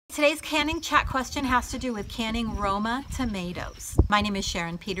Today's canning chat question has to do with canning Roma tomatoes. My name is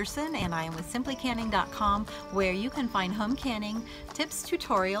Sharon Peterson and I am with simplycanning.com, where you can find home canning tips,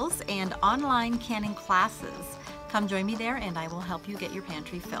 tutorials, and online canning classes. Come join me there and I will help you get your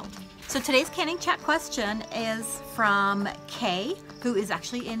pantry filled. So today's canning chat question is from Kay, who is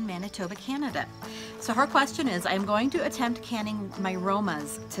actually in Manitoba, Canada. So her question is, I am going to attempt canning my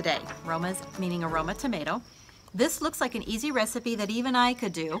Romas today. Romas meaning a Roma tomato. This looks like an easy recipe that even I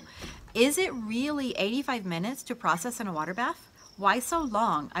could do. Is it really 85 minutes to process in a water bath? Why so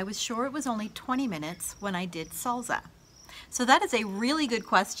long? I was sure it was only 20 minutes when I did salsa. So that is a really good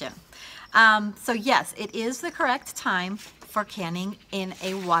question. So yes, it is the correct time for canning in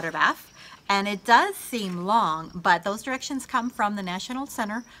a water bath. And it does seem long, but those directions come from the National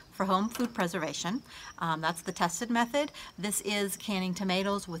Center for Home Food Preservation. That's the tested method. This is canning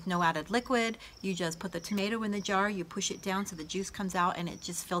tomatoes with no added liquid. You just put the tomato in the jar, you push it down so the juice comes out and it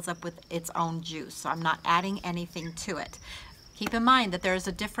just fills up with its own juice. So I'm not adding anything to it. Keep in mind that there's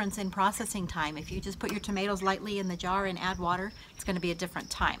a difference in processing time. If you just put your tomatoes lightly in the jar and add water, it's going to be a different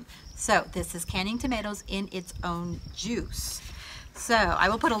time. So this is canning tomatoes in its own juice. So I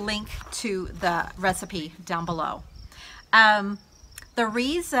will put a link to the recipe down below. The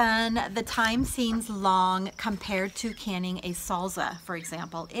reason the time seems long compared to canning a salsa, for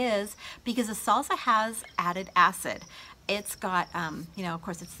example, is because a salsa has added acid. It's got, of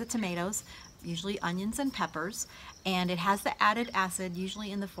course it's the tomatoes, usually onions and peppers, and it has the added acid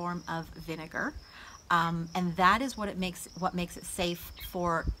usually in the form of vinegar. And that is what makes it safe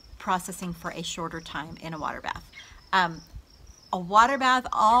for processing for a shorter time in a water bath. A water bath,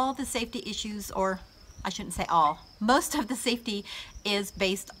 all the safety issues, or I shouldn't say all, most of the safety is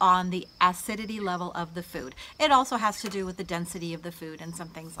based on the acidity level of the food. It also has to do with the density of the food and some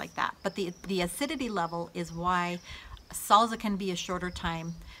things like that. But the acidity level is why salsa can be a shorter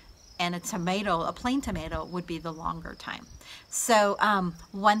time and a plain tomato would be the longer time. So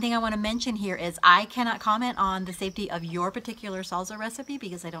one thing I want to mention here is I cannot comment on the safety of your particular salsa recipe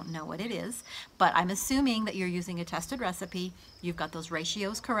because I don't know what it is, but I'm assuming that you're using a tested recipe. You've got those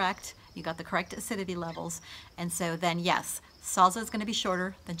ratios correct, you got the correct acidity levels, and so then yes, salsa is going to be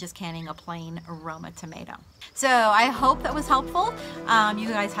shorter than just canning a plain Roma tomato. So I hope that was helpful. You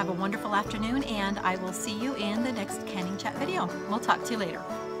guys have a wonderful afternoon and I will see you in the next canning chat video. We'll talk to you later.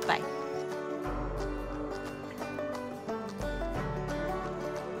 Bye.